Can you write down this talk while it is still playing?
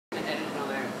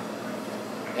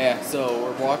Yeah, so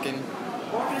we're walking.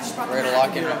 We're at a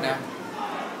lock-in right now.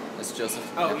 That's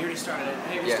Joseph. Oh, you already started it.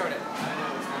 Hey, restart it.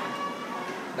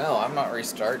 No, I'm not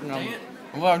restarting.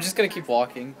 Well, I'm just gonna keep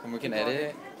walking, and we can edit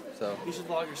it. So you should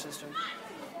vlog your sister.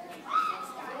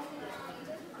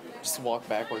 Just walk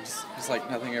backwards, just like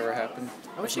nothing ever happened.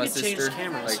 I wish you could change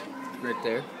cameras. Like right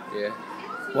there. Yeah.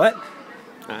 What?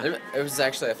 It was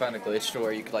actually, I found a glitch to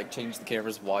where you could like change the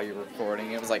cameras while you're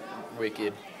recording. It was like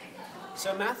wicked.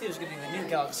 So Matthew's getting the new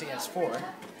Galaxy S4.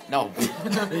 No.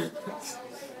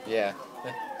 Yeah.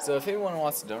 So if anyone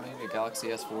wants to donate a Galaxy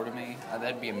S4 to me,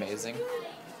 that'd be amazing.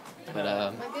 But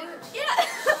Yeah.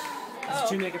 It's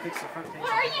 2 megapixel front page.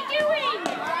 What are you doing?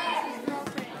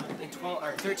 12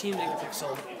 or 13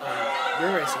 megapixel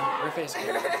rear facing.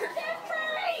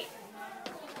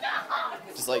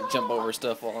 just like jump over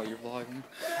stuff while you're vlogging.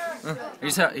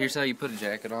 Here's how you put a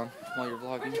jacket on while you're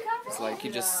vlogging. It's like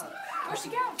you just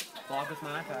vlog with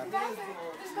my iPad.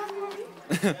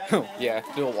 Yeah,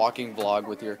 do a walking vlog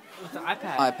with your the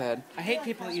iPad. iPad. I hate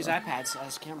people that use iPads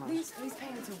as cameras.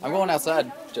 I'm going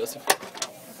outside, Joseph.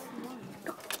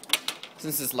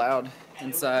 Since it's loud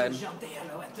inside. Did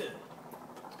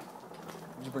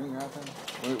you bring your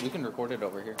iPad? We can record it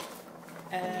over here.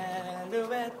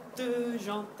 Alouette,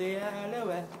 jante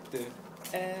alouette,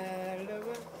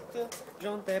 alouette,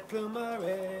 jante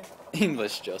plumerie.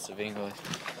 English, Joseph, English.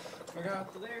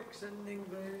 Forgot the lyrics in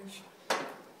English.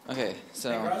 Okay, so.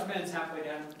 Hey, GarageBand's halfway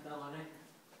down the line.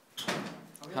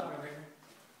 Are we live over here?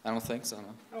 I don't think so,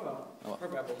 no. Oh well, we're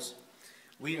rebels.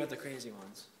 We are the crazy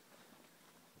ones.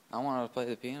 I want to play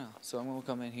the piano, so I'm going to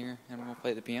come in here and we'll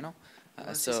play the piano.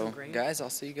 So, guys, I'll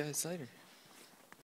see you guys later.